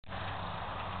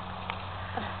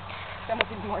stomach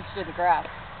is more to the grass.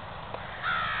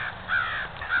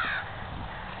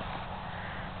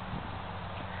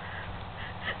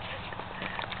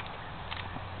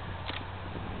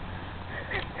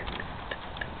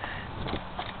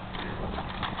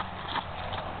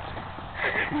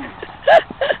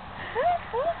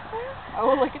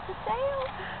 Oh, look at the tail.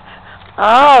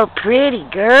 Oh, pretty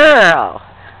girl.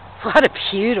 What a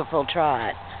beautiful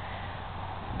trot.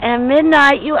 And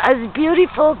Midnight, you are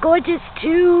beautiful, gorgeous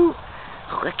too.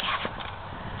 Look at him.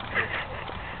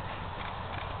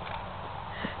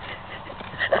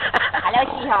 Hello,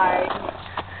 sweetheart.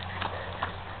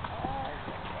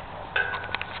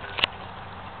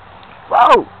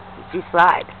 Whoa! Did she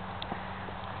slide?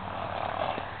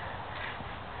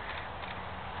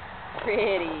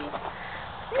 Pretty.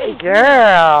 Pretty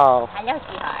girl. Hello,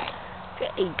 sweetheart.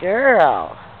 Pretty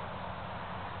girl.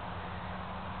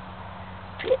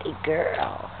 Pretty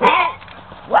girl.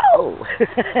 Whoa!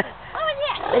 Oh,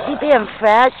 yeah. Was he being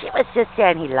fresh? He was just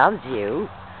saying he loves you.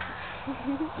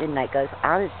 Midnight goes,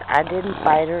 honest, I didn't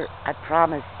bite her. I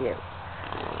promise you.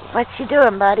 What's she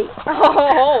doing, buddy?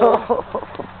 Oh.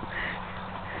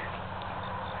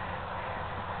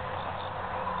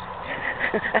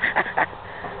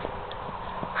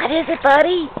 What is it,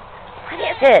 buddy? What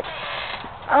is it?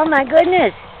 Oh, my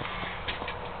goodness.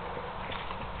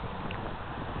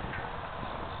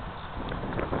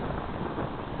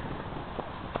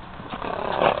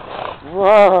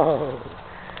 Whoa.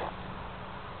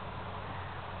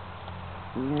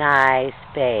 Nice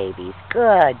babies.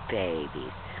 Good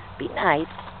babies. Be nice.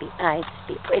 Be nice.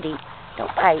 Be pretty.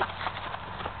 Don't bite.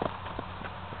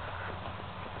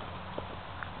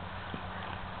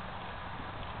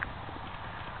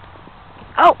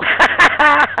 Oh!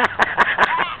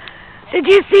 Did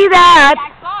you see that?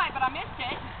 I saw it, but I missed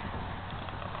it.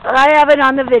 Well, I have it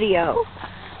on the video.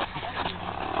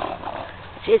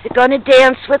 She's going to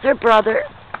dance with her brother.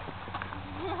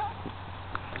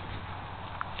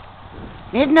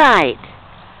 Midnight.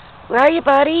 Where are you,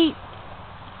 buddy?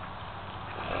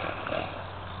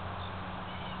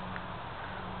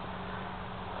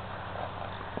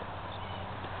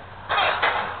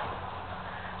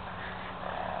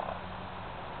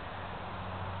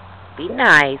 Be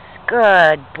nice.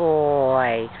 Good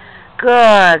boy.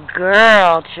 Good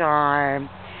girl, Charm.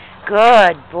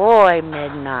 Good boy,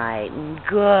 Midnight.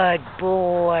 Good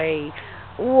boy.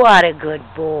 What a good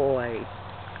boy.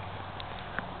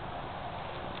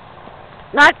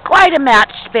 Not quite a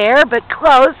matched pair, but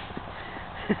close.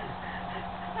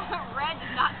 Red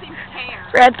does not seem to care.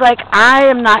 Red's like, I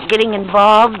am not getting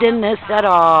involved in this at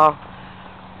all.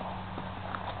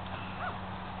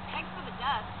 Thanks for the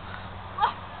dust.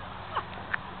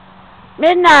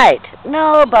 Midnight.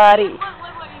 No, buddy. Look,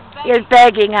 he's You're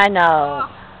begging, I know.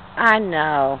 I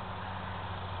know.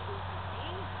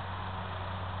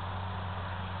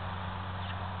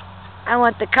 I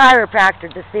want the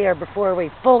chiropractor to see her before we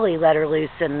fully let her loose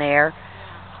in there.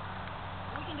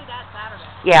 Yeah. We can do that Saturday.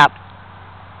 Yep.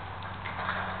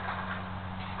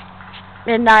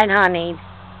 Midnight, honey.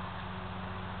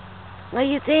 What do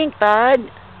you think, bud?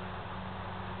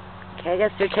 Okay, I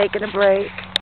guess they're taking a break.